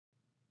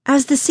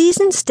As the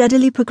season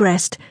steadily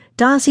progressed,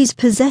 Darcy's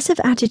possessive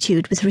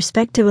attitude with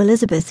respect to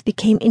Elizabeth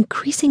became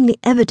increasingly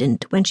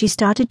evident when she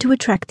started to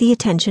attract the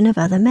attention of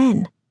other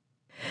men.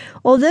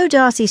 Although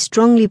Darcy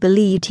strongly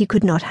believed he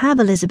could not have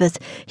Elizabeth,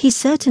 he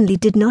certainly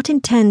did not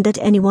intend that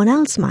anyone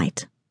else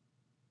might.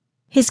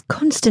 His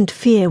constant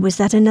fear was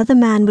that another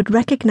man would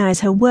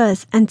recognize her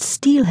worth and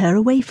steal her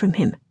away from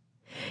him.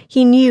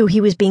 He knew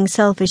he was being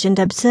selfish and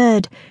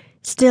absurd,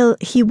 still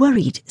he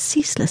worried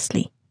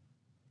ceaselessly.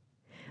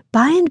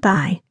 By and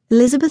by,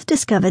 Elizabeth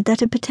discovered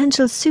that a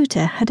potential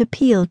suitor had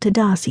appealed to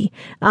Darcy,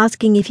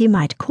 asking if he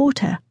might court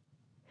her.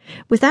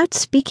 Without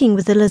speaking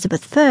with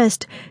Elizabeth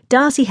first,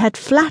 Darcy had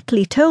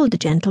flatly told the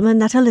gentleman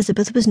that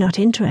Elizabeth was not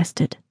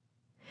interested.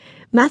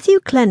 Matthew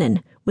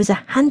Clennon was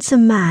a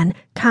handsome man,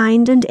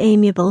 kind and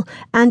amiable,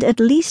 and at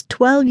least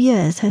 12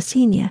 years her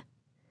senior.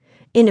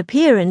 In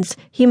appearance,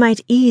 he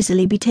might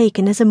easily be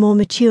taken as a more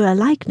mature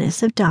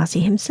likeness of Darcy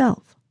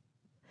himself.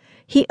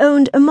 He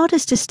owned a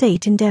modest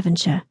estate in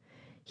Devonshire.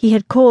 He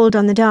had called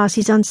on the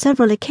Darcys on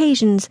several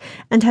occasions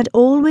and had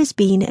always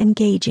been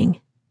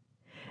engaging.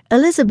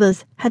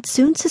 Elizabeth had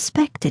soon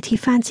suspected he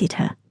fancied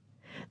her.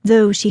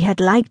 Though she had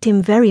liked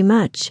him very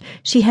much,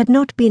 she had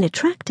not been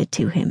attracted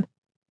to him.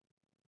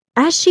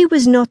 As she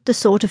was not the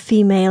sort of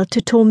female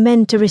to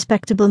torment a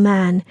respectable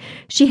man,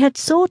 she had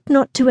sought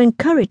not to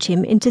encourage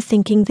him into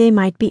thinking they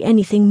might be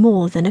anything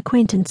more than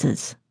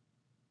acquaintances.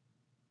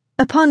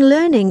 Upon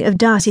learning of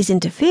Darcy's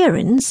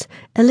interference,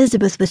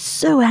 Elizabeth was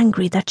so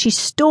angry that she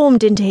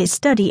stormed into his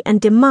study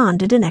and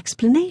demanded an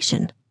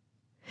explanation.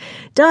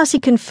 Darcy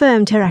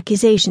confirmed her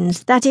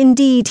accusations that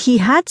indeed he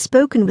had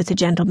spoken with the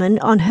gentleman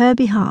on her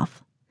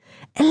behalf.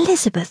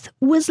 Elizabeth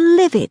was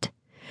livid.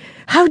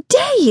 "How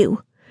dare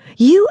you?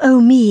 You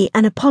owe me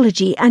an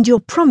apology and your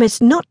promise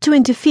not to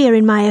interfere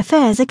in my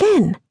affairs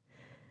again."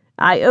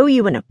 "I owe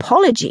you an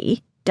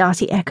apology?"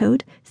 Darcy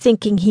echoed,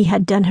 thinking he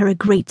had done her a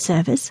great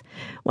service.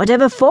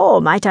 "Whatever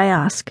for, might I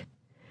ask?"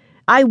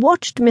 "I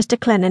watched Mr.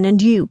 Clennon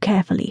and you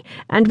carefully,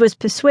 and was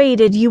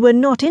persuaded you were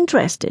not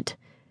interested.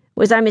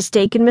 Was I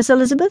mistaken, Miss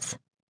Elizabeth?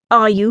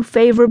 Are you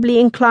favourably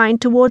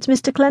inclined towards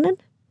Mr. Clennon?"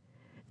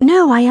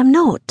 "No, I am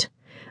not.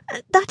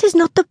 That is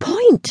not the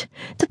point.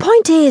 The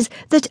point is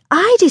that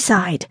I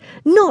decide,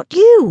 not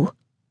you."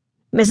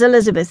 "Miss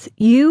Elizabeth,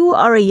 you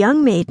are a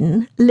young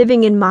maiden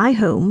living in my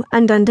home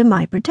and under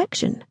my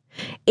protection.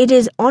 It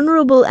is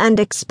honourable and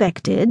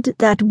expected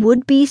that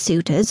would-be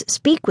suitors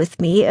speak with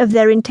me of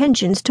their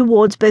intentions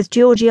towards both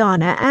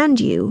Georgiana and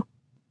you."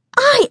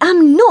 "I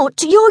am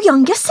not your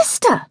younger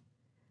sister!"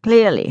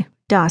 "Clearly,"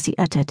 Darcy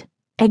uttered,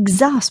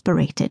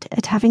 exasperated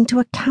at having to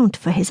account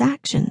for his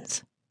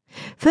actions.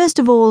 First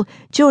of all,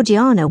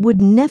 Georgiana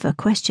would never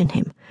question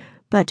him,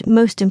 but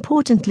most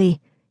importantly,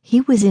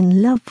 he was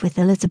in love with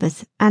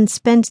Elizabeth and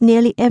spent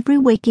nearly every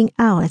waking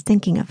hour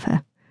thinking of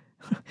her,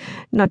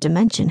 not to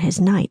mention his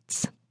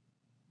nights.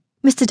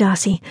 "Mr.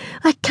 Darcy,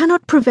 I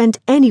cannot prevent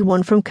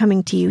anyone from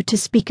coming to you to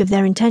speak of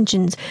their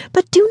intentions,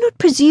 but do not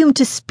presume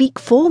to speak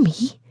for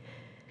me.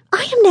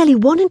 I am nearly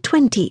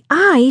 21.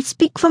 I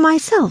speak for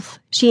myself,"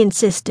 she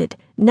insisted,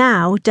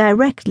 now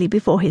directly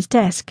before his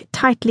desk,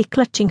 tightly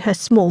clutching her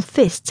small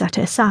fists at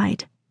her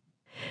side.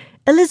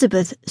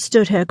 Elizabeth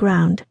stood her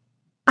ground.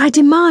 "I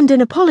demand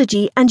an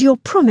apology and your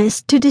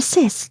promise to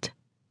desist."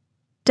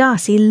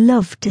 Darcy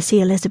loved to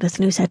see Elizabeth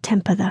lose her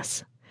temper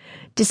thus.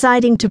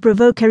 Deciding to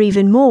provoke her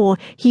even more,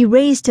 he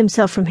raised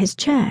himself from his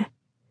chair.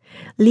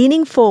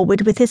 Leaning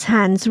forward with his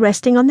hands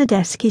resting on the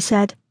desk, he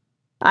said,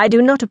 "I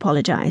do not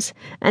apologize,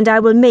 and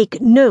I will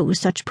make no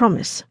such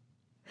promise."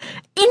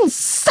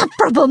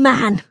 "Insufferable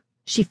man!"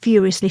 she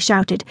furiously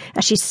shouted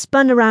as she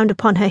spun around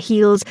upon her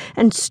heels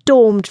and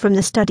stormed from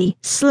the study,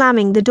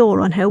 slamming the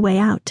door on her way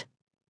out.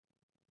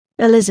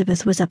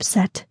 Elizabeth was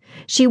upset.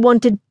 She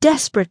wanted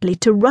desperately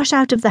to rush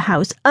out of the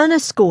house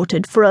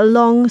unescorted for a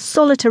long,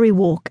 solitary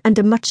walk and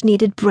a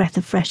much-needed breath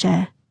of fresh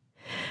air.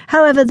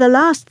 However, the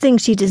last thing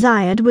she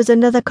desired was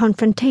another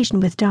confrontation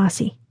with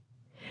Darcy.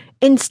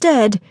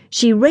 Instead,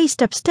 she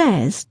raced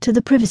upstairs to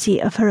the privacy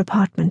of her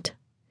apartment.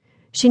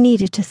 She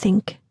needed to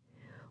think.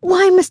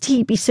 Why must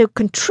he be so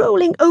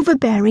controlling,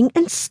 overbearing,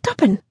 and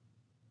stubborn?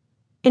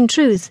 In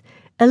truth,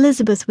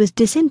 Elizabeth was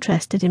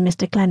disinterested in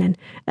Mr. Clennon,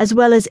 as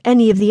well as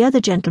any of the other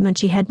gentlemen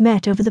she had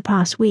met over the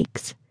past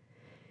weeks.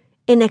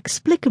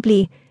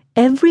 Inexplicably,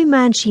 every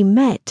man she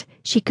met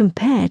she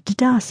compared to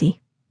Darcy.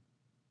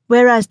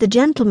 Whereas the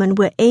gentlemen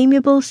were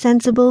amiable,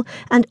 sensible,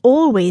 and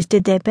always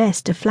did their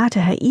best to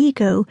flatter her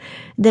ego,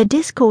 their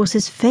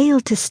discourses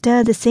failed to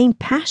stir the same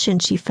passion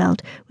she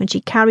felt when she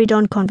carried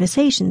on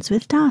conversations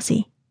with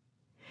Darcy.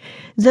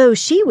 Though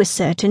she was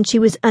certain she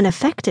was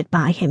unaffected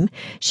by him,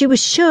 she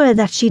was sure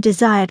that she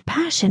desired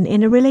passion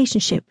in a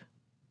relationship.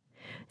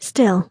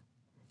 Still,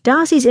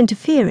 Darcy's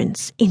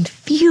interference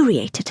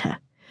infuriated her.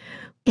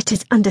 It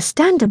is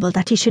understandable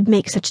that he should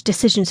make such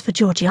decisions for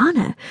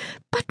Georgiana,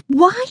 but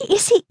why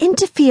is he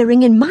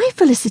interfering in my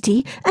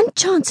felicity and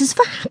chances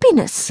for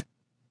happiness?